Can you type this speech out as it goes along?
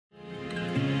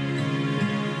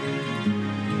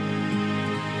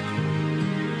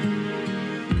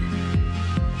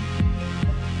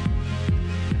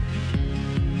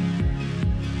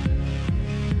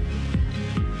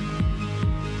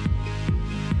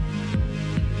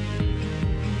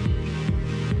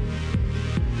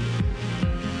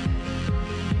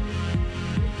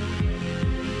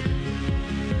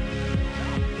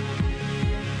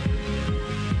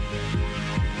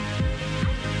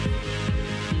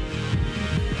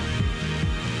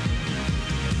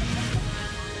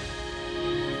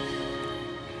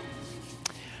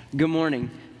Good morning.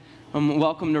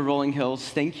 Welcome to Rolling Hills.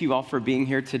 Thank you all for being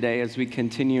here today as we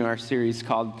continue our series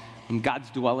called God's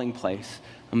Dwelling Place.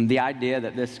 The idea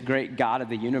that this great God of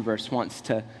the universe wants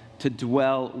to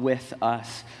dwell with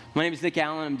us. My name is Nick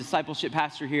Allen. I'm discipleship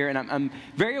pastor here, and I'm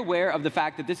very aware of the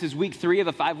fact that this is week 3 of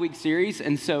a 5-week series,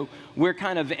 and so we're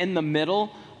kind of in the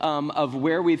middle of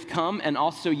where we've come and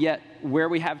also yet where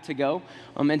we have to go.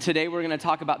 And today we're going to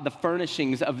talk about the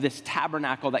furnishings of this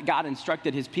tabernacle that God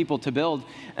instructed his people to build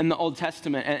in the Old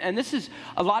Testament. And this is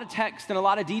a lot of text and a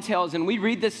lot of details, and we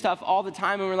read this stuff all the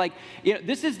time, and we're like,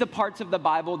 this is the parts of the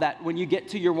Bible that when you get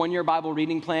to your one-year Bible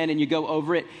reading plan and you go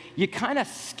over it, you kind of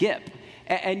skip.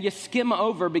 And you skim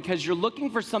over because you're looking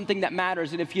for something that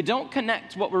matters. And if you don't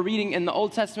connect what we're reading in the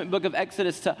Old Testament book of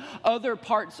Exodus to other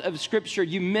parts of Scripture,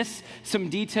 you miss some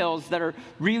details that are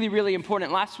really, really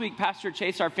important. Last week, Pastor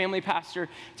Chase, our family pastor,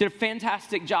 did a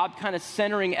fantastic job kind of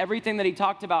centering everything that he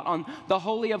talked about on the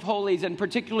Holy of Holies, and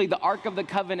particularly the Ark of the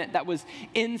Covenant that was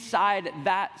inside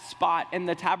that spot in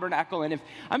the tabernacle. And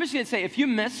I'm just going to say, if you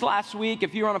missed last week,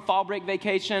 if you were on a fall break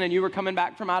vacation and you were coming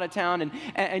back from out of town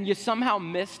and you somehow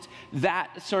missed that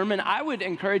sermon, I would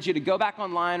encourage you to go back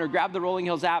online or grab the Rolling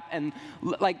Hills app and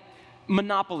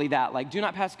monopoly that. Do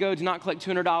not pass go, do not collect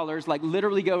 $200.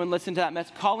 Literally go and listen to that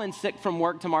mess. Call in sick from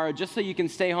work tomorrow just so you can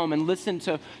stay home and listen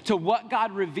to what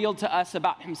God revealed to us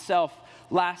about himself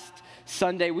last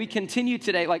Sunday. We continue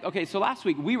today, so last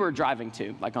week we were driving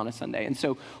too, on a Sunday. And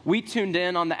so we tuned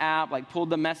in on the app,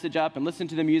 pulled the message up and listened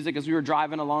to the music as we were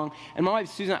driving along. And my wife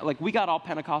Susan, we got all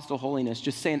Pentecostal holiness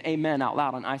just saying amen out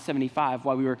loud on I-75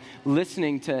 while we were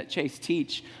listening to Chase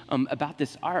teach about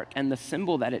this ark and the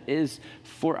symbol that it is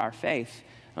for our faith.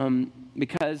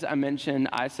 Because I mentioned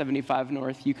I-75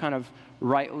 North, you kind of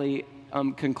rightly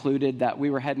concluded that we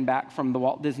were heading back from the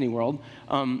Walt Disney World,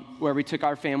 where we took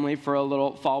our family for a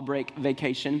little fall break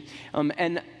vacation.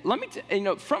 And let me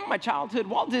from my childhood,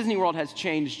 Walt Disney World has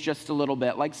changed just a little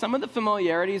bit. Some of the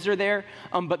familiarities are there,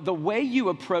 but the way you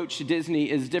approach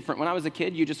Disney is different. When I was a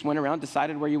kid, you just went around,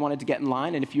 decided where you wanted to get in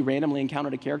line, and if you randomly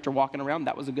encountered a character walking around,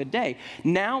 that was a good day.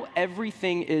 Now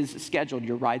everything is scheduled.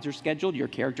 Your rides are scheduled. Your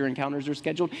character encounters are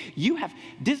scheduled.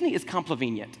 Disney is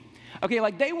convenient. Okay,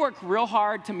 they work real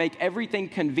hard to make everything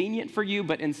convenient for you,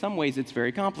 but in some ways it's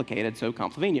very complicated, so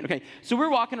convenient. Okay, so we're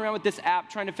walking around with this app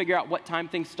trying to figure out what time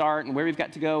things start and where we've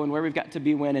got to go and where we've got to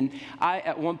be when, and I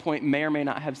at one point may or may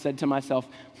not have said to myself,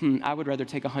 I would rather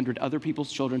take 100 other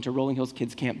people's children to Rolling Hills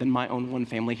Kids Camp than my own one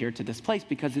family here to this place,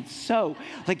 because it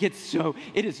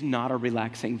is not a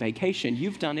relaxing vacation.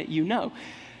 You've done it, you know.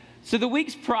 So the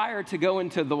weeks prior to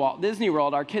going to the Walt Disney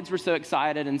World, our kids were so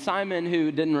excited, and Simon, who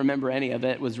didn't remember any of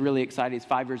it, was really excited. He's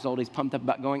 5 years old. He's pumped up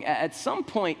about going. At some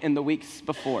point in the weeks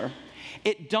before,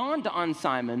 it dawned on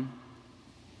Simon,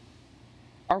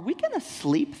 are we going to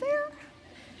sleep there?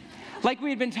 We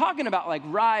had been talking about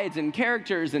rides and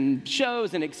characters and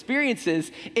shows and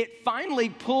experiences, it finally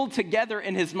pulled together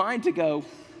in his mind to go,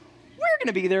 we're going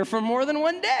to be there for more than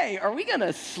one day. Are we going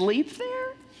to sleep there?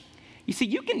 You see,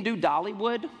 you can do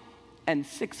Dollywood and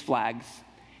Six Flags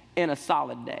in a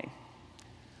solid day.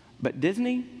 But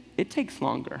Disney, it takes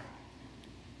longer.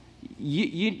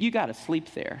 You got to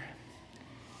sleep there.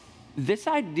 This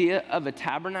idea of a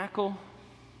tabernacle,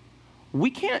 we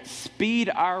can't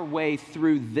speed our way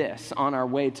through this on our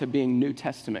way to being New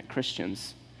Testament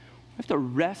Christians. We have to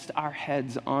rest our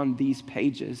heads on these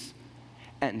pages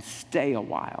and stay a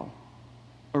while,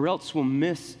 or else we'll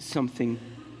miss something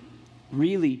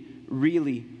really,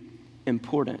 really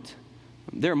important.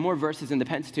 There are more verses in the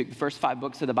Pentateuch, the first 5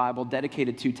 books of the Bible,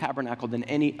 dedicated to tabernacle than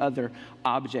any other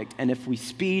object. And if we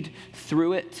speed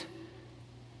through it,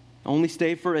 only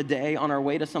stay for a day on our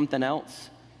way to something else,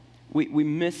 we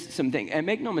miss something. And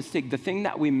make no mistake, the thing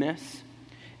that we miss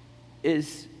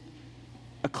is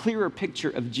a clearer picture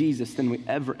of Jesus than we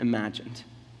ever imagined.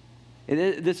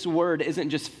 This word isn't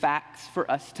just facts for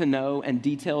us to know and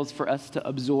details for us to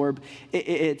absorb.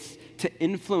 It's to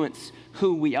influence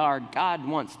who we are. God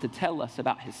wants to tell us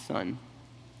about his son.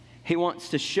 He wants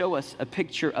to show us a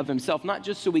picture of himself, not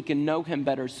just so we can know him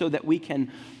better, so that we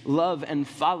can love and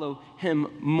follow him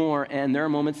more. And there are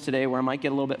moments today where I might get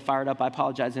a little bit fired up. I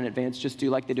apologize in advance. Just do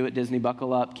like they do at Disney.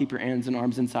 Buckle up. Keep your hands and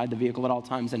arms inside the vehicle at all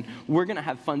times. And we're going to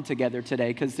have fun together today,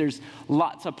 because there's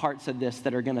lots of parts of this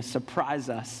that are going to surprise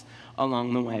us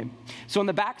along the way. So on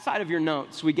the back side of your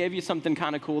notes, we gave you something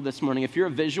kind of cool this morning. If you're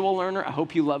a visual learner, I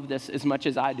hope you love this as much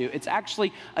as I do. It's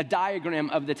actually a diagram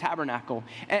of the tabernacle.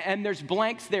 And there's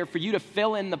blanks there for you to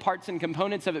fill in the parts and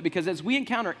components of it, because as we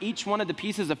encounter each one of the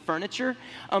pieces of furniture,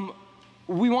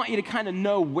 we want you to kind of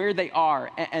know where they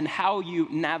are and how you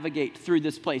navigate through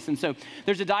this place. And so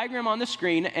there's a diagram on the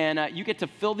screen, and you get to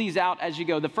fill these out as you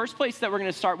go. The first place that we're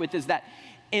going to start with is that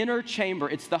inner chamber.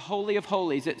 It's the Holy of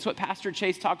Holies. It's what Pastor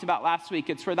Chase talked about last week.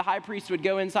 It's where the high priest would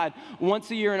go inside once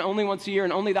a year and only once a year,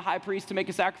 and only the high priest to make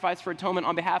a sacrifice for atonement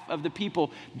on behalf of the people.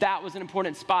 That was an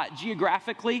important spot.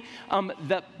 Geographically,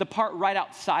 the part right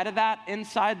outside of that,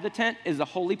 inside the tent, is a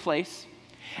holy place.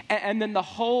 And then the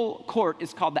whole court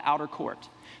is called the outer court.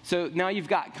 So now you've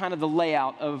got kind of the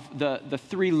layout of the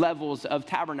three levels of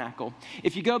tabernacle.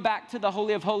 If you go back to the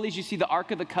Holy of Holies, you see the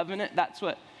Ark of the Covenant. That's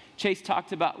what Chase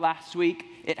talked about last week.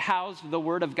 It housed the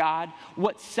Word of God.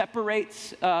 What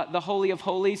separates the Holy of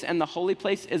Holies and the holy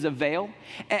place is a veil.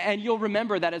 And you'll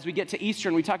remember that as we get to Easter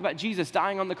and we talk about Jesus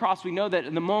dying on the cross, we know that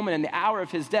in the moment, in the hour of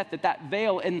his death, that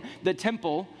veil in the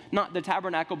temple, not the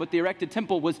tabernacle, but the erected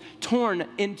temple, was torn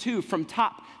in two from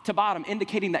top to bottom,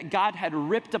 indicating that God had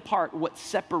ripped apart what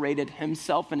separated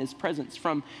himself and his presence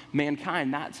from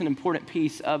mankind. That's an important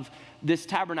piece of this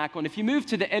tabernacle. And if you move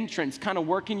to the entrance, kind of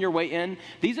working your way in,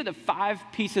 these are the 5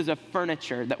 pieces of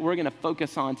furniture that we're going to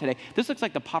focus on today. This looks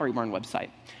like the Pottery Barn website,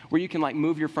 where you can like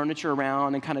move your furniture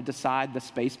around and kind of decide the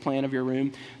space plan of your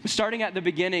room. Starting at the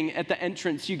beginning, at the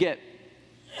entrance, you get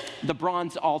the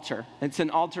bronze altar. It's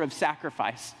an altar of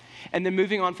sacrifice. And then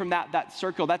moving on from that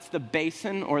circle, that's the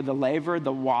basin or the laver,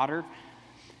 the water.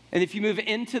 And if you move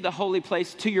into the holy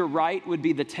place, to your right would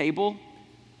be the table.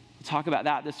 We'll talk about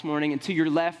that this morning. And to your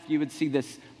left, you would see the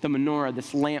menorah,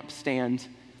 this lampstand.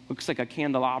 Looks like a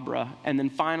candelabra. And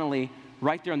then finally,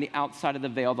 right there on the outside of the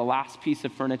veil, the last piece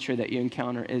of furniture that you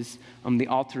encounter is the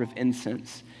altar of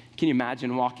incense. Can you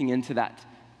imagine walking into that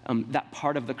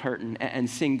part of the curtain and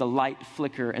seeing the light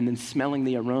flicker and then smelling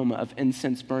the aroma of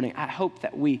incense burning? I hope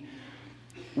that we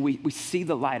see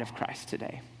the light of Christ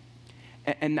today,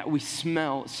 and that we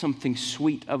smell something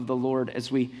sweet of the Lord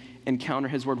as we encounter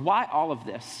his word. Why all of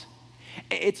this?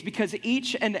 It's because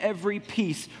each and every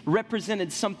piece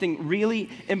represented something really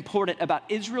important about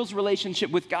Israel's relationship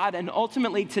with God, and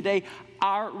ultimately today,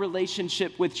 our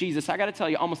relationship with Jesus. I got to tell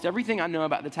you, almost everything I know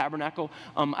about the tabernacle,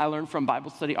 I learned from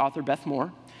Bible study author Beth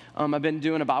Moore. I've been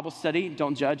doing a Bible study,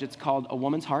 don't judge, it's called A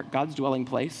Woman's Heart, God's Dwelling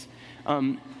Place.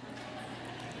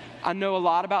 I know a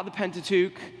lot about the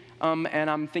Pentateuch, and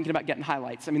I'm thinking about getting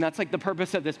highlights. I mean, that's like the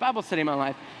purpose of this Bible study in my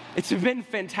life. It's been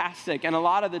fantastic, and a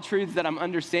lot of the truths that I'm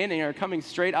understanding are coming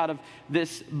straight out of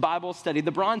this Bible study.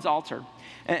 The bronze altar.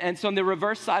 And so on the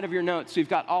reverse side of your notes, we've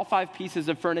got all 5 pieces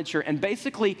of furniture, and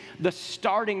basically the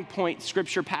starting point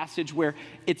scripture passage where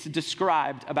it's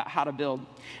described about how to build.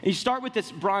 And you start with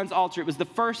this bronze altar. It was the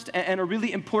first and a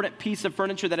really important piece of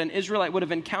furniture that an Israelite would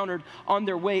have encountered on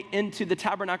their way into the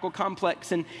tabernacle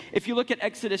complex. And if you look at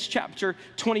Exodus chapter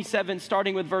 27,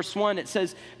 starting with verse 1, it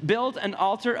says, "Build an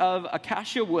altar of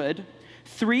acacia wood,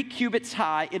 3 cubits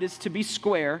high. It is to be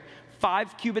square,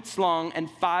 5 cubits long and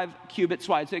 5 cubits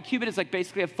wide." So a cubit is like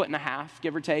basically 1.5 feet,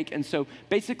 give or take. And so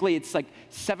basically it's like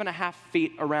 7.5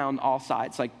 feet around all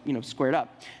sides, like, squared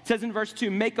up. It says in verse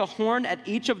 2, "Make a horn at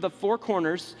each of the 4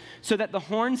 corners so that the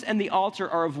horns and the altar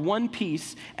are of one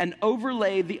piece, and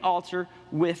overlay the altar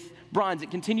with bronze."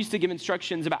 It continues to give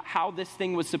instructions about how this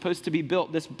thing was supposed to be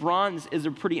built. This bronze is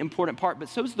a pretty important part, but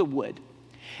so is the wood.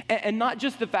 And not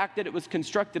just the fact that it was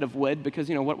constructed of wood, because,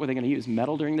 what were they going to use?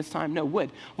 Metal during this time? No,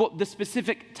 wood. Well, the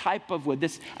specific type of wood,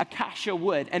 this acacia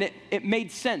wood. And it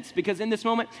made sense, because in this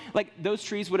moment, like, those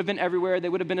trees would have been everywhere. They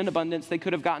would have been in abundance. They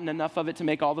could have gotten enough of it to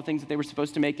make all the things that they were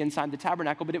supposed to make inside the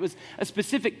tabernacle. But it was a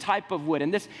specific type of wood.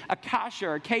 And this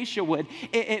acacia wood,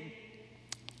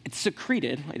 it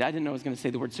secreted, I didn't know I was going to say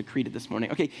the word secreted this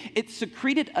morning. Okay, it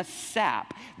secreted a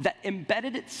sap that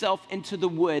embedded itself into the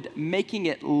wood, making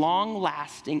it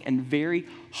long-lasting and very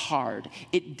hard.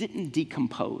 It didn't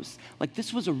decompose. Like,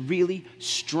 this was a really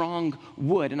strong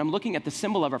wood. And I'm looking at the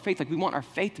symbol of our faith. Like, we want our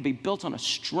faith to be built on a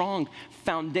strong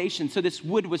foundation. So this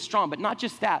wood was strong. But not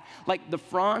just that. Like, the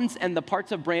fronds and the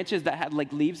parts of branches that had,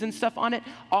 like, leaves and stuff on it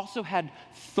also had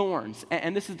thorns.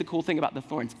 And this is the cool thing about the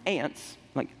thorns. Ants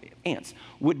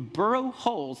would burrow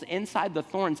holes inside the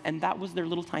thorns, and that was their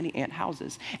little tiny ant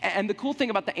houses. And the cool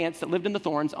thing about the ants that lived in the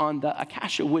thorns on the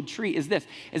acacia wood tree is that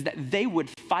they would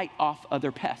fight off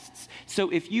other pests.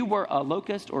 So if you were a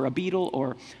locust or a beetle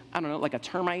or, I don't know, like a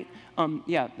termite,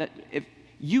 if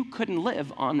you couldn't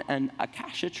live on an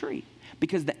acacia tree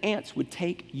because the ants would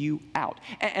take you out.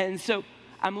 And so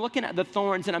I'm looking at the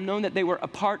thorns, and I'm knowing that they were a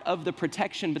part of the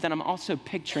protection, but then I'm also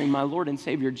picturing my Lord and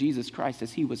Savior Jesus Christ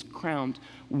as he was crowned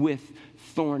with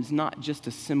thorns, not just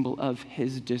a symbol of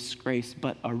his disgrace,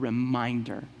 but a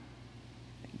reminder.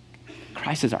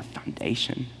 Christ is our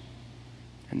foundation,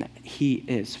 and that he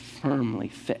is firmly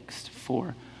fixed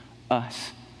for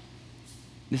us.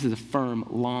 This is a firm,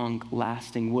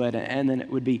 long-lasting wood, and then it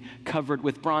would be covered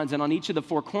with bronze. And on each of the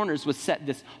four corners was set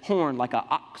this horn, like an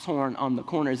ox horn on the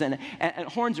corners. And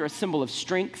horns are a symbol of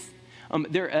strength.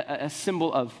 They're a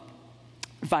symbol of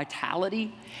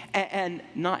vitality. And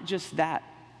not just that,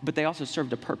 but they also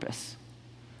served a purpose.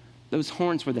 Those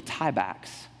horns were the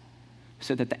tiebacks,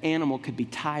 so that the animal could be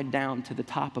tied down to the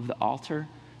top of the altar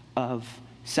of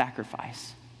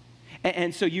sacrifice.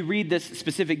 And so you read this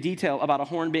specific detail about a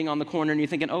horn being on the corner, and you're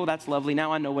thinking, oh, that's lovely.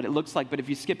 Now I know what it looks like. But if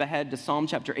you skip ahead to Psalm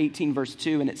chapter 18, verse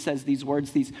 2, and it says these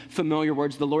words, these familiar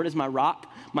words, the Lord is my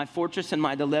rock, my fortress and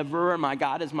my deliverer, my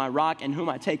God is my rock in whom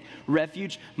I take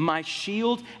refuge, my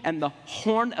shield and the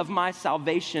horn of my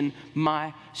salvation,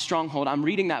 my stronghold. I'm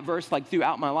reading that verse like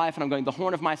throughout my life, and I'm going, the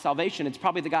horn of my salvation. It's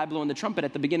probably the guy blowing the trumpet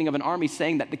at the beginning of an army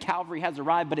saying that the cavalry has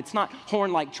arrived, but it's not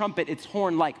horn like trumpet, it's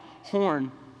horn like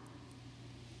horn.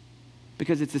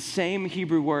 Because it's the same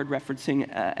Hebrew word referencing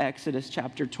Exodus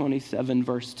chapter 27,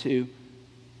 verse 2.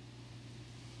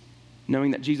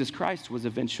 Knowing that Jesus Christ was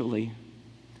eventually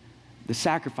the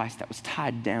sacrifice that was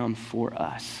tied down for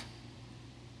us.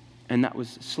 And that was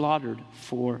slaughtered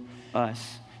for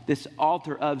us. This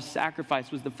altar of sacrifice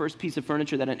was the first piece of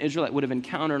furniture that an Israelite would have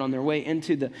encountered on their way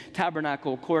into the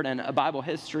tabernacle court. And a Bible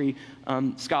history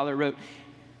scholar wrote,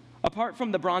 apart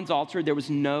from the bronze altar, there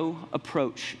was no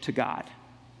approach to God.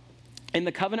 In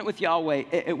the covenant with Yahweh,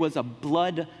 it was a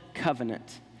blood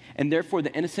covenant. And therefore,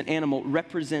 the innocent animal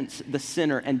represents the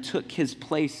sinner and took his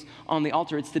place on the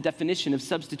altar. It's the definition of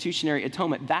substitutionary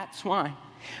atonement. That's why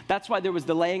there was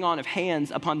the laying on of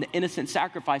hands upon the innocent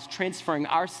sacrifice, transferring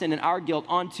our sin and our guilt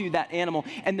onto that animal,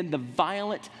 and then the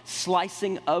violent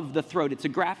slicing of the throat. It's a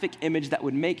graphic image that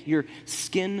would make your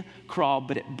skin crawl,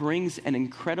 but it brings an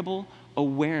incredible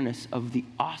awareness of the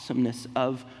awesomeness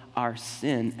of our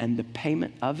sin and the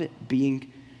payment of it being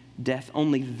death.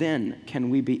 Only then can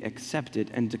we be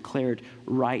accepted and declared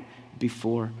right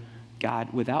before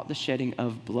God. Without the shedding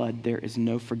of blood, there is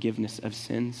no forgiveness of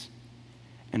sins.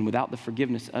 And without the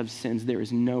forgiveness of sins, there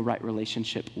is no right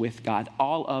relationship with God.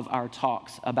 All of our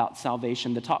talks about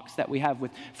salvation, the talks that we have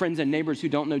with friends and neighbors who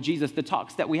don't know Jesus, the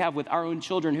talks that we have with our own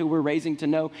children who we're raising to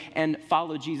know and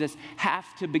follow Jesus, have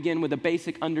to begin with a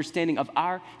basic understanding of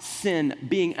our sin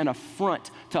being an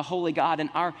affront to holy God, and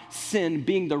our sin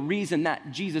being the reason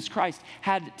that Jesus Christ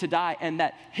had to die, and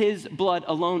that his blood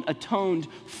alone atoned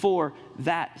for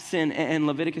that sin. In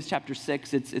Leviticus chapter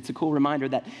 6, it's a cool reminder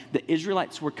that the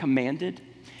Israelites were commanded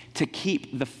to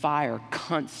keep the fire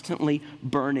constantly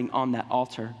burning on that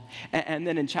altar. And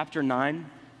then in chapter 9,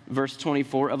 verse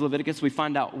 24 of Leviticus, we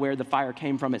find out where the fire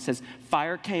came from. It says,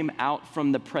 fire came out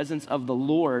from the presence of the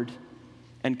Lord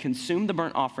and consumed the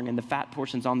burnt offering and the fat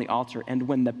portions on the altar. And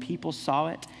when the people saw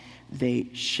it, they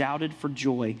shouted for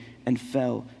joy and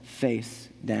fell face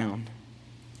down.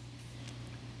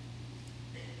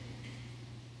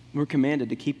 We're commanded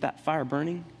to keep that fire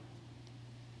burning.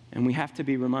 And we have to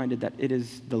be reminded that it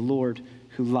is the Lord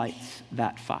who lights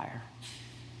that fire.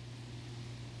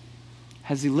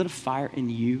 Has he lit a fire in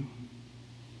you?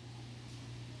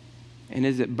 And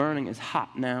is it burning as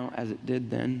hot now as it did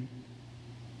then?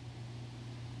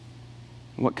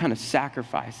 What kind of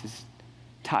sacrifice is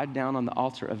tied down on the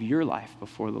altar of your life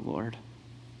before the Lord?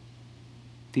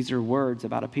 These are words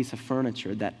about a piece of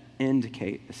furniture that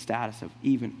indicate the status of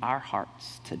even our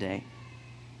hearts today.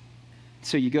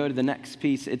 So you go to the next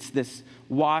piece. It's this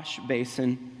wash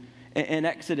basin. In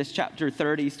Exodus chapter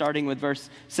 30, starting with verse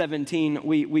 17,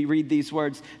 we read these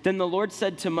words. Then the Lord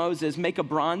said to Moses, make a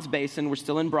bronze basin, we're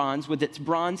still in bronze, with its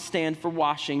bronze stand for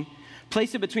washing.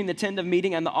 Place it between the tent of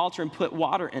meeting and the altar and put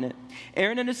water in it.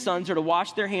 Aaron and his sons are to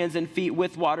wash their hands and feet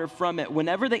with water from it.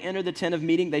 Whenever they enter the tent of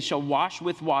meeting, they shall wash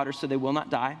with water so they will not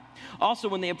die. Also,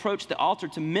 when they approach the altar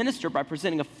to minister by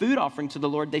presenting a food offering to the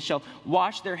Lord, they shall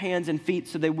wash their hands and feet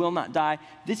so they will not die.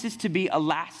 This is to be a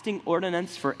lasting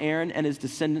ordinance for Aaron and his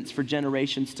descendants for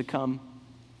generations to come.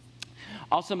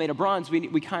 Also made of bronze,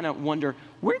 we kind of wonder,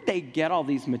 where'd they get all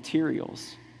these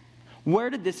materials?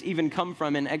 Where did this even come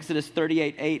from? In Exodus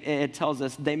 38:8, it tells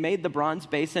us, they made the bronze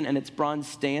basin and its bronze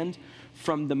stand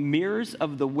from the mirrors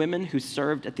of the women who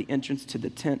served at the entrance to the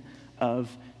tent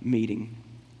of meeting.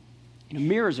 You know,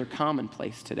 mirrors are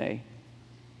commonplace today.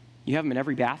 You have them in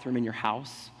every bathroom in your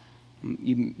house.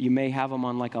 You may have them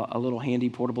on like a little handy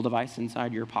portable device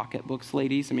inside your pocketbooks,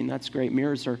 ladies. I mean, that's great.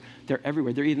 Mirrors they're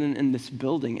everywhere. They're even in this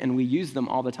building, and we use them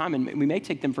all the time. And we may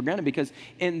take them for granted because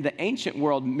in the ancient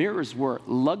world, mirrors were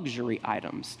luxury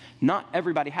items. Not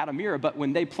everybody had a mirror, but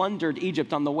when they plundered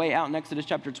Egypt on the way out in Exodus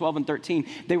chapter 12 and 13,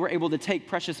 they were able to take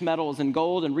precious metals and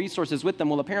gold and resources with them.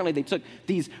 Well, apparently they took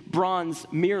these bronze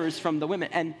mirrors from the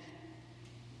women.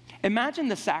 Imagine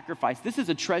the sacrifice. This is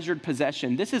a treasured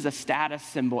possession. This is a status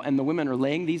symbol, and the women are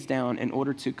laying these down in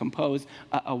order to compose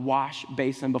a wash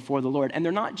basin before the Lord. And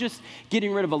they're not just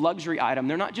getting rid of a luxury item.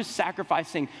 They're not just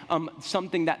sacrificing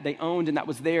something that they owned and that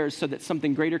was theirs so that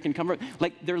something greater can come.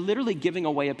 Like, they're literally giving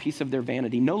away a piece of their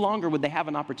vanity. No longer would they have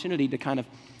an opportunity to kind of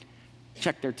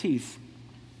check their teeth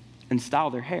and style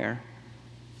their hair.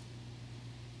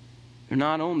 They're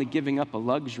not only giving up a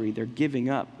luxury, they're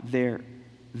giving up their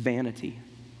vanity.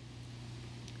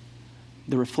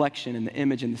 The reflection and the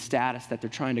image and the status that they're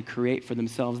trying to create for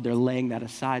themselves, they're laying that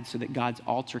aside so that God's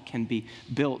altar can be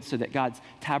built, so that God's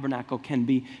tabernacle can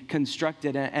be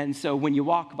constructed. And so when you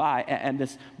walk by and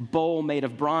this bowl made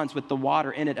of bronze with the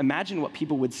water in it, imagine what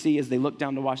people would see as they look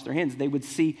down to wash their hands. They would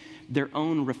see their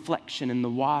own reflection in the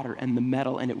water and the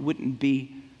metal, and it wouldn't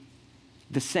be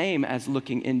the same as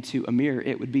looking into a mirror.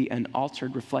 It would be an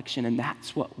altered reflection, and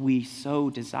that's what we so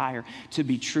desire to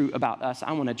be true about us.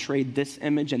 I want to trade this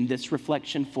image and this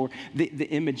reflection for the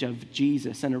image of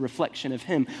Jesus and a reflection of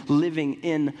him living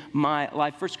in my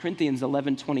life. 1 Corinthians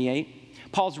 11:28.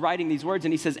 Paul's writing these words,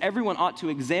 and he says, everyone ought to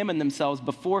examine themselves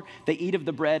before they eat of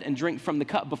the bread and drink from the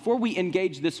cup. Before we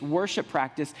engage this worship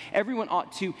practice, everyone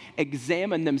ought to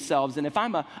examine themselves. And if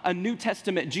I'm a New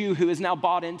Testament Jew who is now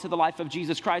bought into the life of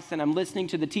Jesus Christ, and I'm listening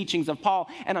to the teachings of Paul,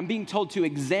 and I'm being told to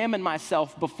examine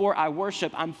myself before I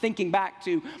worship, I'm thinking back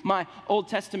to my Old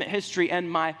Testament history and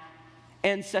my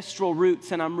ancestral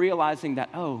roots, and I'm realizing that,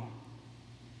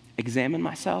 examine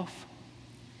myself.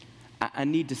 I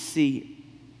need to see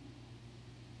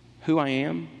who I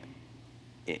am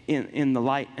in the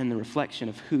light and the reflection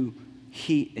of who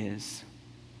he is.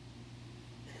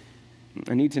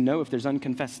 I need to know if there's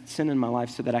unconfessed sin in my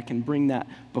life so that I can bring that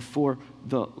before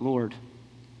the Lord.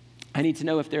 I need to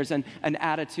know if there's an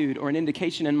attitude or an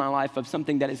indication in my life of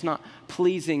something that is not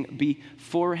pleasing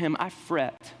before him. I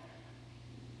fret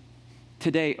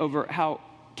today over how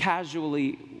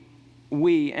casually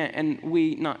we, and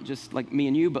we, not just like me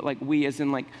and you, but like we as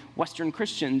in like Western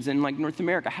Christians and like North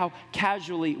America, how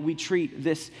casually we treat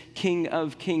this King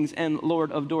of Kings and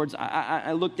Lord of Lords.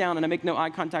 I look down and I make no eye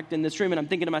contact in this room, and I'm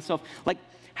thinking to myself, like,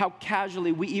 how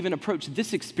casually we even approach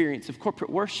this experience of corporate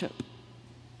worship.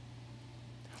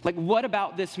 Like, what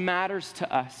about this matters to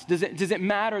us? Does it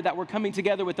matter that we're coming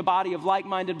together with a body of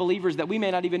like-minded believers that we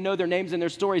may not even know their names and their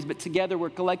stories, but together we're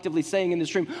collectively saying in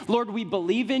this room, Lord, we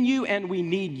believe in you and we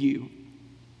need you.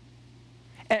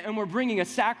 And we're bringing a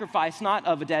sacrifice, not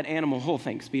of a dead animal. Oh,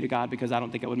 thanks be to God, because I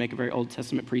don't think it would make a very Old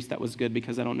Testament priest that was good,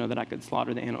 because I don't know that I could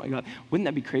slaughter the animal. Wouldn't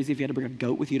that be crazy if you had to bring a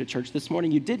goat with you to church this morning?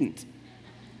 You didn't.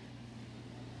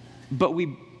 But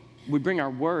we bring our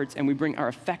words and we bring our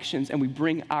affections and we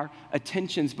bring our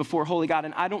attentions before holy God.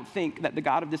 And I don't think that the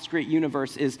God of this great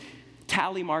universe is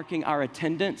tally marking our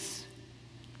attendance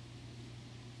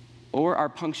or our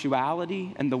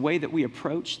punctuality and the way that we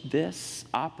approach this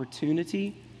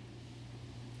opportunity.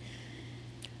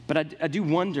 But I do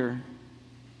wonder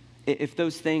if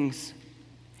those things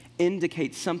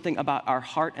indicate something about our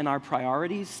heart and our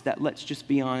priorities that, let's just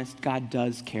be honest, God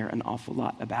does care an awful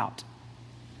lot about.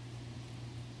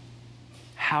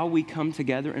 How we come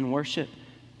together in worship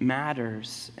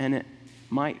matters, and it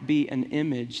might be an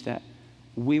image that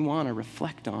we want to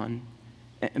reflect on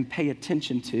and pay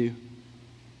attention to.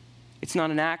 It's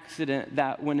not an accident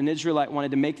that when an Israelite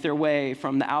wanted to make their way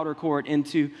from the outer court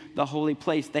into the holy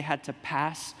place, they had to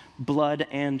pass blood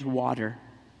and water.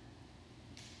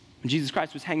 When Jesus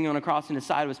Christ was hanging on a cross and his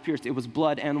side was pierced, it was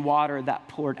blood and water that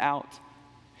poured out.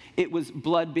 It was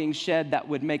blood being shed that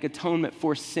would make atonement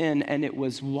for sin, and it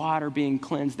was water being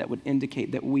cleansed that would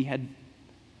indicate that we've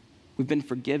been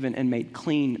forgiven and made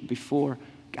clean before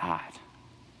God.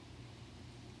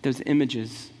 Those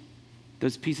images,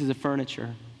 those pieces of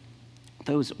furniture,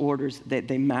 those orders,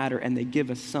 they matter, and they give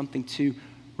us something to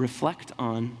reflect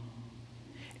on.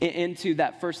 Into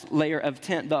that first layer of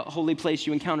tent, the holy place,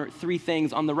 you encounter three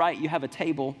things. On the right, you have a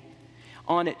table.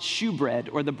 On it, shewbread,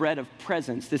 or the bread of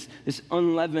presence, this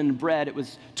unleavened bread. It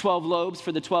was 12 loaves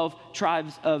for the 12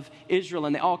 tribes of Israel,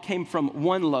 and they all came from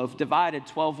one loaf, divided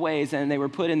 12 ways, and they were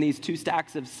put in these 2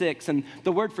 stacks of 6. And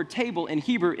the word for table in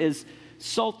Hebrew is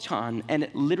sultan, and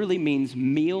it literally means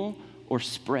meal or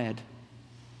spread.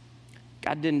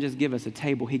 God didn't just give us a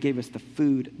table, he gave us the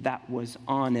food that was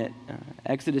on it.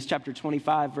 Exodus chapter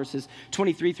 25, verses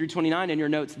 23 through 29 in your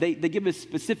notes, they give us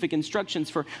specific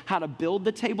instructions for how to build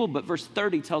the table, but verse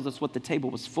 30 tells us what the table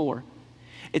was for.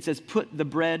 It says, put the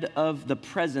bread of the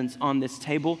presence on this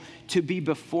table to be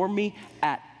before me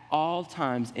at all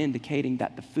times, indicating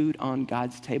that the food on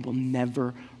God's table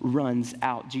never runs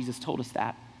out. Jesus told us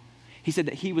that. He said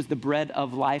that he was the bread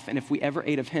of life, and if we ever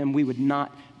ate of him, we would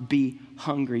not be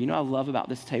hungry. You know what I love about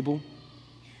this table?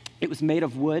 It was made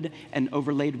of wood and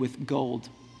overlaid with gold.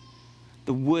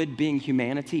 The wood being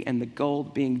humanity and the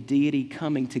gold being deity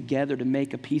coming together to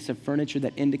make a piece of furniture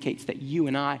that indicates that you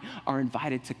and I are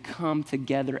invited to come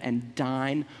together and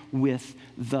dine with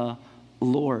the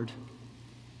Lord.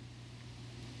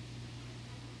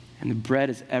 And the bread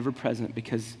is ever present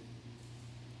because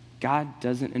God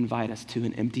doesn't invite us to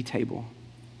an empty table.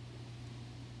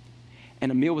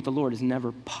 And a meal with the Lord is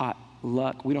never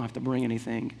potluck. We don't have to bring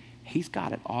anything. He's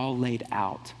got it all laid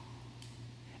out.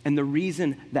 And the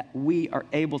reason that we are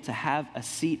able to have a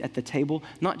seat at the table,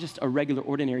 not just a regular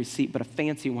ordinary seat, but a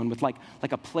fancy one with like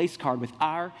a place card with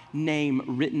our name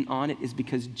written on it, is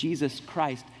because Jesus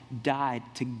Christ died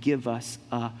to give us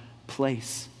a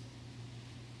place.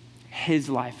 His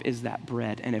life is that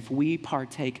bread. And if we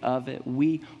partake of it,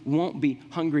 we won't be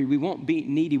hungry. We won't be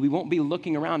needy. We won't be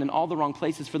looking around in all the wrong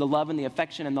places for the love and the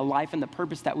affection and the life and the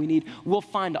purpose that we need. We'll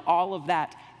find all of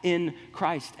that in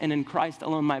Christ and in Christ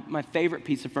alone. My favorite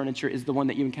piece of furniture is the one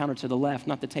that you encounter to the left,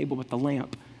 not the table, but the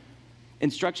lamp.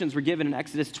 Instructions were given in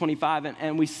Exodus 25,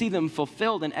 and we see them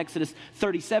fulfilled in Exodus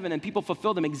 37, and people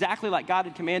fulfilled them exactly like God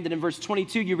had commanded. In verse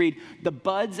 22, you read, the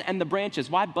buds and the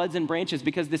branches. Why buds and branches?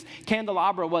 Because this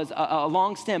candelabra was a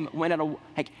long stem, went out of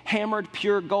hammered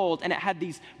pure gold, and it had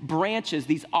these branches,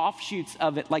 these offshoots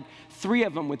of it, like 3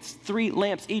 of them with 3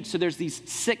 lamps each. So there's these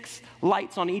 6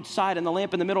 lights on each side, and the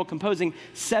lamp in the middle composing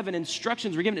 7.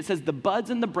 Instructions were given. It says the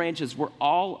buds and the branches were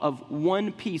all of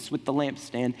one piece with the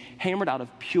lampstand, hammered out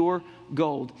of pure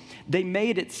gold. They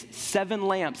made its 7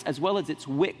 lamps as well as its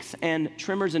wicks and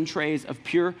trimmers and trays of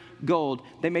pure gold.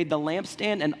 They made the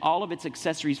lampstand and all of its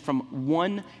accessories from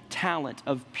 1 talent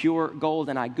of pure gold.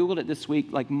 And I Googled it this week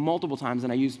like multiple times,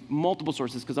 and I used multiple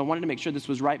sources because I wanted to make sure this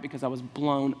was right, because I was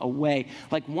blown away.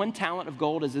 Like 1 talent of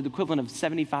gold is the equivalent of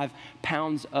 75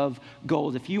 pounds of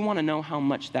gold. If you want to know how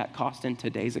much that cost in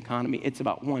today's economy, it's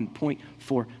about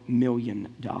 $1.4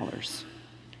 million.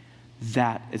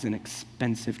 That is an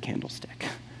expensive candlestick.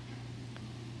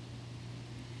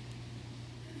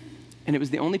 And it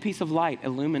was the only piece of light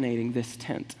illuminating this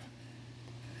tent,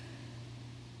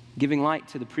 giving light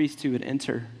to the priests who would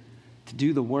enter to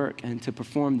do the work and to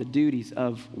perform the duties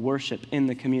of worship in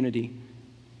the community.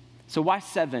 So why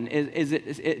 7?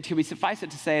 Can we suffice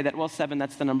it to say that, well, 7,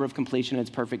 that's the number of completion,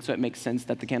 it's perfect, so it makes sense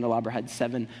that the candelabra had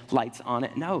 7 lights on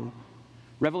it? No.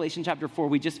 Revelation chapter 4,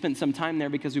 we just spent some time there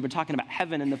because we were talking about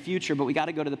heaven and the future, but we got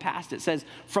to go to the past. It says,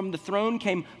 from the throne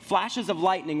came flashes of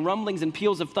lightning, rumblings, and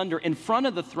peals of thunder. In front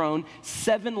of the throne,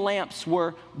 7 lamps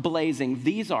were blazing.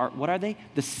 These are, what are they?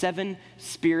 The 7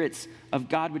 spirits of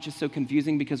God, which is so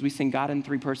confusing because we sing God in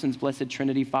 3 persons, blessed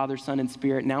Trinity, Father, Son, and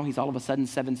Spirit. Now he's all of a sudden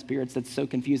 7 spirits. That's so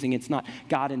confusing. It's not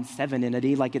God in 7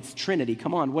 entity, like it's Trinity.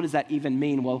 Come on, what does that even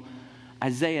mean? Well,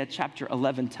 Isaiah chapter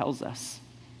 11 tells us.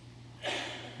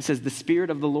 It says, the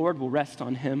Spirit of the Lord will rest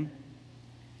on him,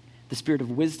 the Spirit of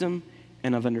wisdom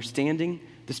and of understanding,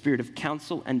 the Spirit of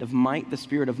counsel and of might, the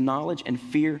Spirit of knowledge and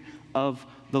fear of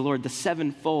the Lord. The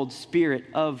 7-fold Spirit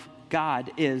of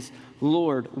God is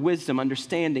Lord, wisdom,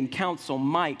 understanding, counsel,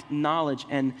 might, knowledge,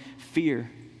 and fear.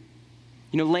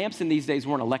 You know, lamps in these days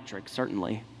weren't electric,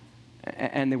 certainly,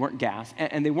 and they weren't gas,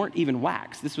 and they weren't even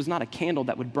wax. This was not a candle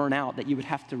that would burn out that you would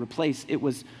have to replace. It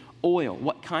was oil.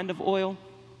 What kind of oil?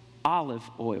 Olive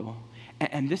oil.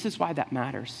 And this is why that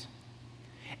matters.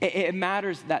 It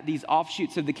matters that these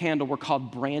offshoots of the candle were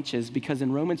called branches, because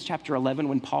in Romans chapter 11,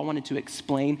 when Paul wanted to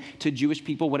explain to Jewish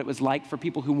people what it was like for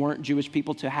people who weren't Jewish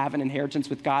people to have an inheritance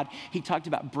with God, he talked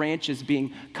about branches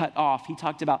being cut off. He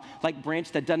talked about like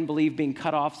branch that doesn't believe being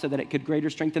cut off so that it could greater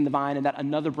strengthen the vine, and that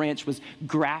another branch was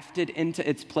grafted into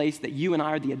its place, that you and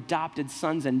I are the adopted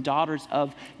sons and daughters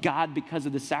of God because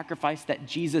of the sacrifice that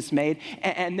Jesus made.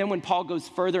 And then when Paul goes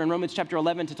further in Romans chapter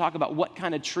 11 to talk about what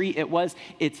kind of tree it was,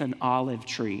 it's an olive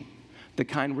tree. The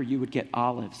kind where you would get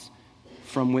olives,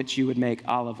 from which you would make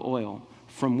olive oil,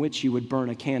 from which you would burn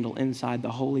a candle inside the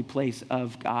holy place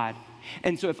of God.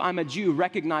 And so if I'm a Jew,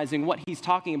 recognizing what he's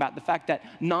talking about, the fact that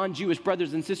non-Jewish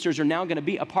brothers and sisters are now going to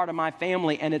be a part of my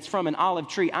family, and it's from an olive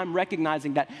tree, I'm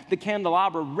recognizing that the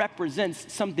candelabra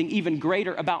represents something even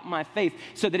greater about my faith,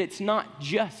 so that it's not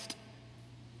just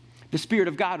the Spirit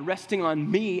of God resting on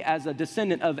me as a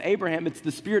descendant of Abraham. It's the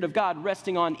Spirit of God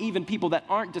resting on even people that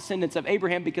aren't descendants of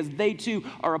Abraham, because they too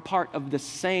are a part of the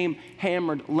same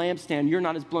hammered lampstand. You're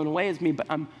not as blown away as me, but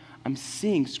I'm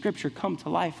seeing Scripture come to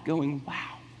life going,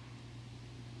 wow.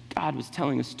 God was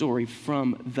telling a story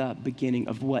from the beginning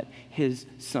of what his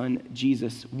son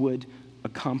Jesus would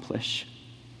accomplish.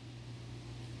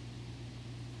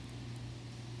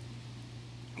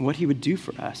 What he would do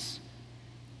for us.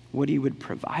 what he would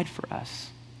provide for us.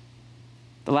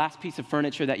 The last piece of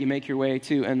furniture that you make your way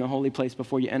to in the holy place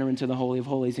before you enter into the Holy of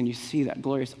Holies and you see that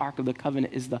glorious Ark of the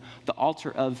Covenant is the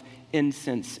altar of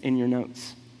incense in your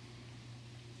notes.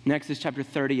 In Exodus chapter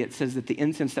 30, it says that the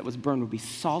incense that was burned would be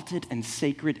salted and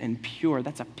sacred and pure.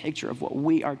 That's a picture of what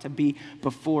we are to be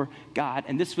before God.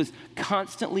 And this was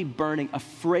constantly burning a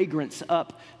fragrance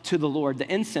up to the Lord.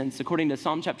 The incense, according to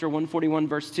Psalm chapter 141,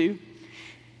 verse 2,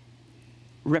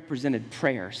 represented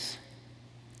prayers.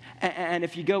 And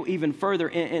if you go even further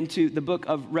into the book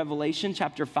of Revelation,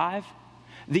 chapter 5,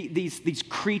 these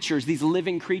creatures, these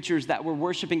living creatures that were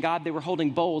worshiping God, they were holding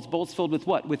bowls filled with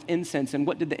what? With incense. And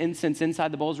what did the incense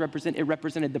inside the bowls represent? It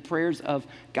represented the prayers of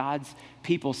God's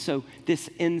people. So this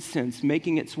incense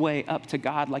making its way up to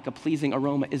God like a pleasing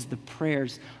aroma is the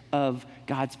prayers of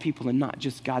God's people, and not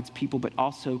just God's people, but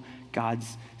also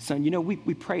God's Son. You know, we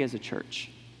pray as a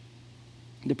church.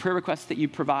 The prayer requests that you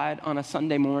provide on a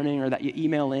Sunday morning, or that you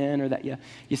email in, or that you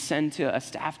send to a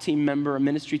staff team member, a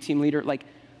ministry team leader, like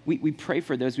we pray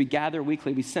for those. We gather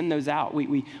weekly. We send those out.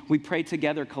 We pray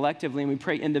together collectively, and we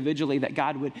pray individually that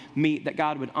God would meet, that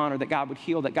God would honor, that God would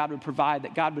heal, that God would provide,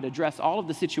 that God would address all of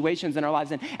the situations in our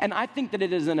lives. And I think that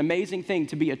it is an amazing thing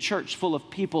to be a church full of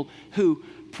people who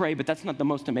pray, but that's not the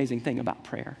most amazing thing about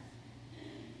prayer.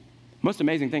 Most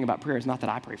amazing thing about prayer is not that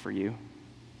I pray for you.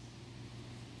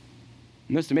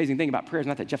 The most amazing thing about prayer is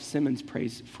not that Jeff Simmons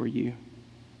prays for you.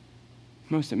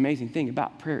 The most amazing thing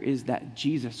about prayer is that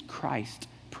Jesus Christ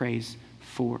prays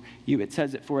for you. It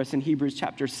says it for us in Hebrews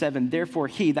chapter 7. Therefore,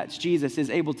 he, that's Jesus, is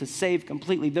able to save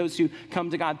completely those who come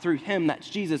to God through him, that's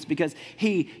Jesus, because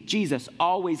he, Jesus,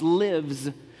 always lives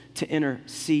to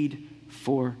intercede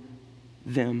for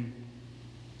them.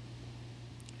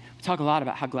 We talk a lot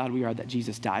about how glad we are that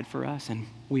Jesus died for us, and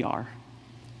we are.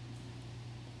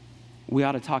 We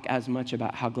ought to talk as much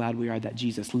about how glad we are that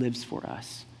Jesus lives for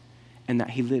us and that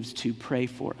he lives to pray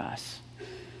for us.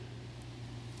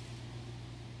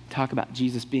 Talk about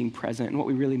Jesus being present, and what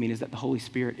we really mean is that the Holy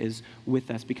Spirit is with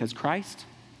us, because Christ,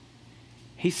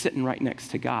 he's sitting right next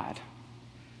to God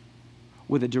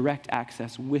with a direct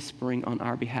access, whispering on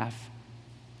our behalf,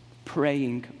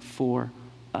 praying for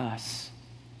us,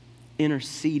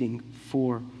 interceding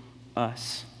for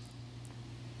us.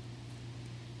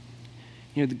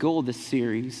 You know, the goal of this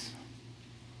series,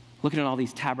 looking at all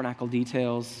these tabernacle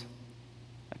details,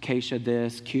 acacia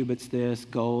this, cubits this,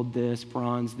 gold this,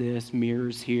 bronze this,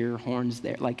 mirrors here, horns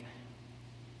there, like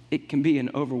it can be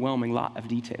an overwhelming lot of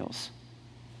details.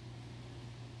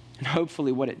 And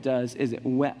hopefully what it does is it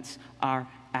whets our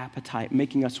appetite,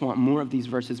 making us want more of these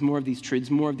verses, more of these truths,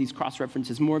 more of these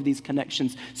cross-references, more of these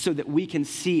connections, so that we can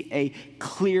see a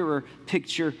clearer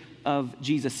picture of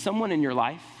Jesus. Someone in your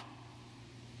life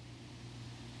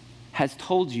has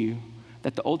told you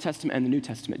that the Old Testament and the New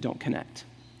Testament don't connect,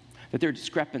 that there are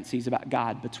discrepancies about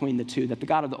God between the two, that the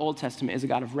God of the Old Testament is a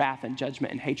God of wrath and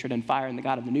judgment and hatred and fire, and the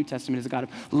God of the New Testament is a God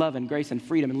of love and grace and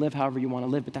freedom and live however you want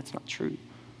to live, but that's not true.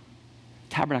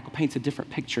 Tabernacle paints a different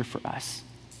picture for us.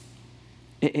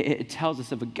 It tells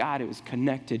us of a God who is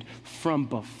connected from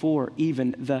before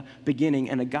even the beginning,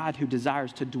 and a God who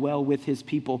desires to dwell with his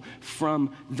people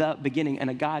from the beginning, and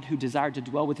a God who desired to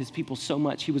dwell with his people so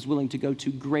much he was willing to go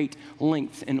to great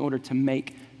lengths in order to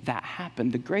make that happen.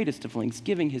 The greatest of lengths,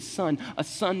 giving his son, a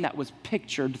son that was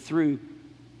pictured through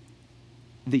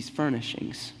these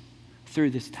furnishings,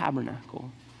 through this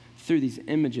tabernacle, through these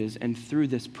images, and through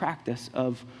this practice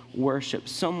of worship.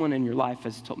 Someone in your life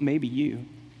has told, maybe you,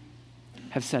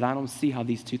 have said, I don't see how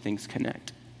these two things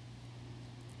connect.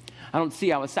 I don't see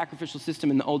how a sacrificial system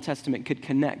in the Old Testament could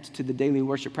connect to the daily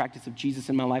worship practice of Jesus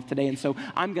in my life today, and so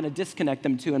I'm going to disconnect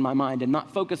them two in my mind and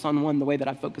not focus on one the way that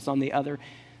I focus on the other.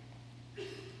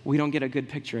 We don't get a good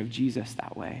picture of Jesus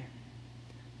that way,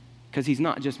 because he's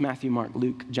not just Matthew, Mark,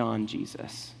 Luke, John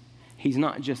Jesus. He's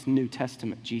not just New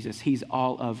Testament Jesus. He's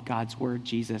all of God's Word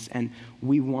Jesus, and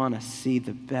we want to see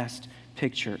the best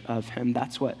picture of him.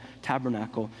 That's what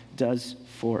tabernacle does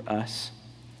for us.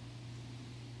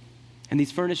 And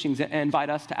these furnishings invite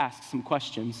us to ask some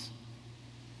questions.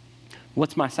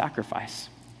 What's my sacrifice?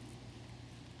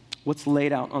 What's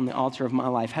laid out on the altar of my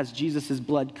life? Has Jesus'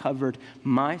 blood covered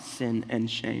my sin and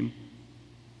shame?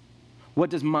 What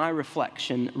does my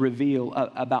reflection reveal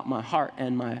about my heart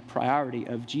and my priority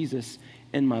of Jesus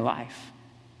in my life?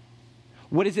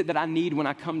 What is it that I need when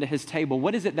I come to his table?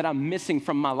 What is it that I'm missing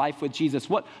from my life with Jesus?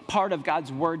 What part of God's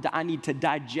word do I need to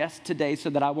digest today so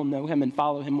that I will know him and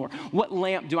follow him more? What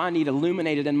lamp do I need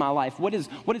illuminated in my life? What is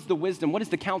the wisdom? What is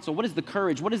the counsel? What is the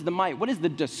courage? What is the might? What is the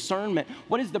discernment?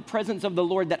 What is the presence of the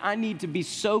Lord that I need to be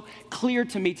so clear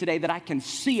to me today that I can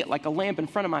see it like a lamp in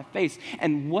front of my face?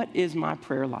 And what is my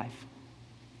prayer life?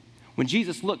 When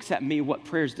Jesus looks at me, what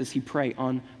prayers does he pray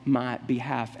on my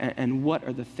behalf? And what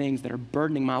are the things that are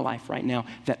burdening my life right now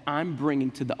that I'm bringing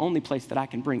to the only place that I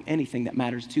can bring anything that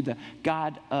matters, to the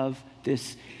God of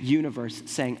this universe,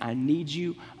 saying, I need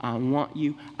you, I want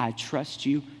you, I trust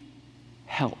you,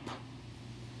 help.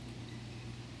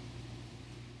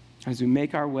 As we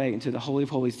make our way into the Holy of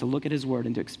Holies to look at his word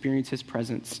and to experience his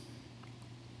presence,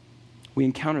 we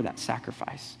encounter that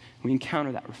sacrifice. We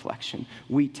encounter that reflection.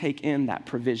 We take in that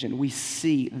provision. We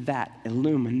see that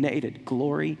illuminated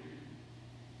glory.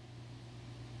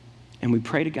 And we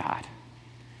pray to God,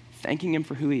 thanking him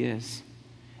for who he is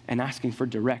and asking for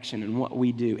direction in what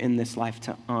we do in this life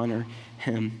to honor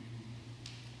him.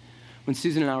 When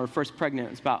Susan and I were first pregnant,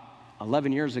 it was about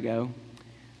 11 years ago.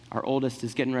 Our oldest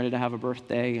is getting ready to have a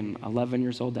birthday, and 11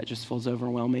 years old, that just feels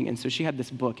overwhelming. And so she had this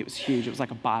book. It was huge. It was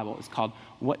like a Bible. It's called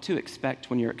What to Expect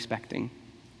When You're Expecting.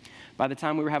 By the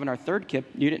time we were having our third kid,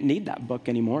 you didn't need that book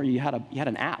anymore. You had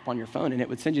an app on your phone, and it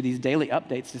would send you these daily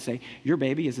updates to say, your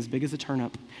baby is as big as a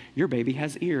turnip. Your baby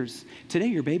has ears. Today,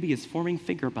 your baby is forming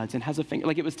finger buds and has a finger.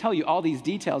 Like, it was tell you all these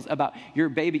details about your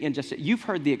baby. And just, you've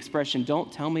heard the expression,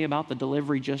 don't tell me about the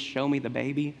delivery, just show me the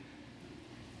baby.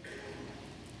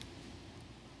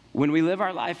 When we live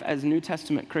our life as New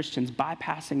Testament Christians,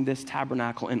 bypassing this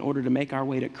tabernacle in order to make our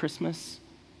way to Christmas,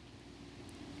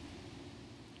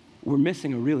 we're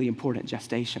missing a really important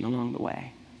gestation along the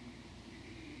way.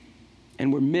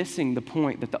 And we're missing the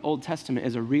point that the Old Testament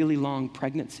is a really long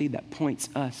pregnancy that points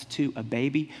us to a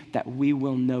baby that we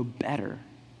will know better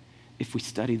if we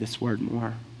study this word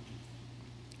more.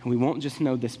 And we won't just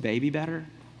know this baby better,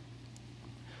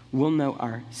 we'll know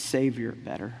our Savior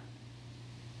better.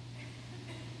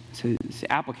 So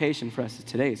the application for us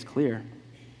today is clear.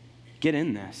 Get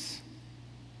in this.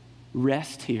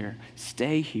 Rest here,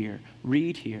 stay here,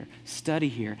 read here, study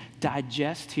here,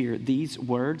 digest here these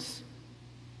words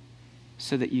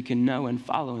so that you can know and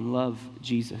follow and love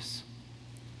Jesus.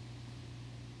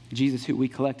 Jesus, who we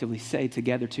collectively say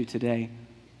together to today,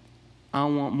 I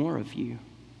want more of you.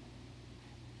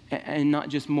 And not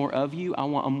just more of you, I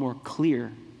want a more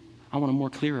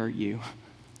clearer you.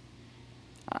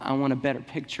 I want a better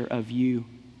picture of you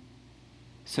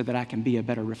so that I can be a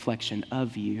better reflection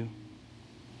of you.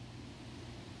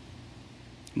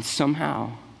 And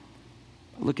somehow,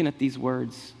 looking at these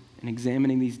words and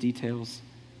examining these details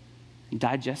and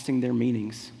digesting their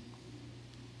meanings,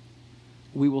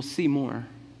 we will see more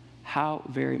how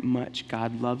very much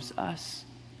God loves us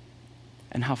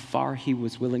and how far he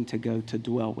was willing to go to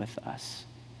dwell with us.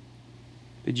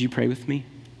 Would you pray with me?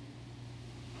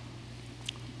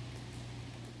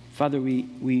 Father,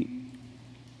 we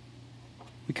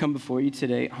come before you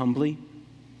today humbly,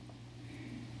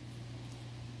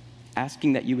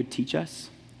 asking that you would teach us,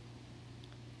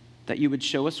 that you would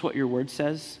show us what your word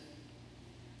says,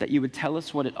 that you would tell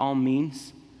us what it all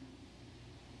means,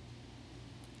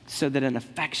 so that an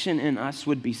affection in us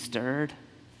would be stirred,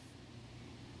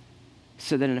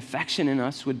 so that an affection in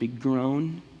us would be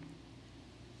grown,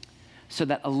 so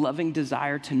that a loving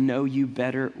desire to know you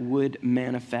better would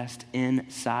manifest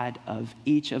inside of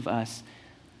each of us,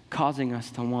 causing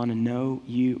us to want to know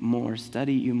you more,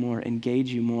 study you more, engage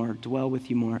you more, dwell with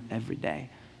you more every day.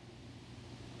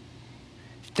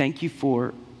 Thank you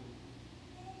for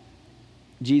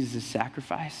Jesus'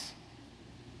 sacrifice,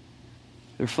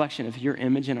 the reflection of your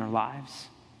image in our lives,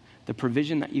 the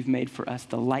provision that you've made for us,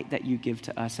 the light that you give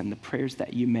to us, and the prayers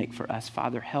that you make for us.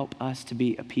 Father, help us to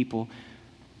be a people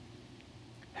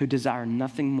who desire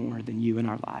nothing more than you in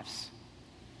our lives.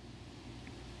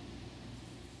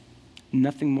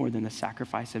 Nothing more than the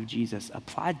sacrifice of Jesus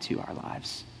applied to our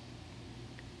lives.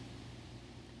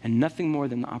 And nothing more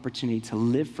than the opportunity to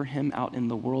live for him out in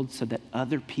the world so that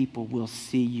other people will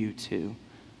see you too.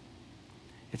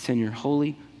 It's in your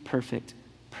holy, perfect,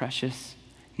 precious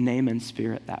name and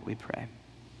spirit that we pray.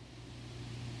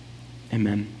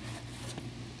 Amen.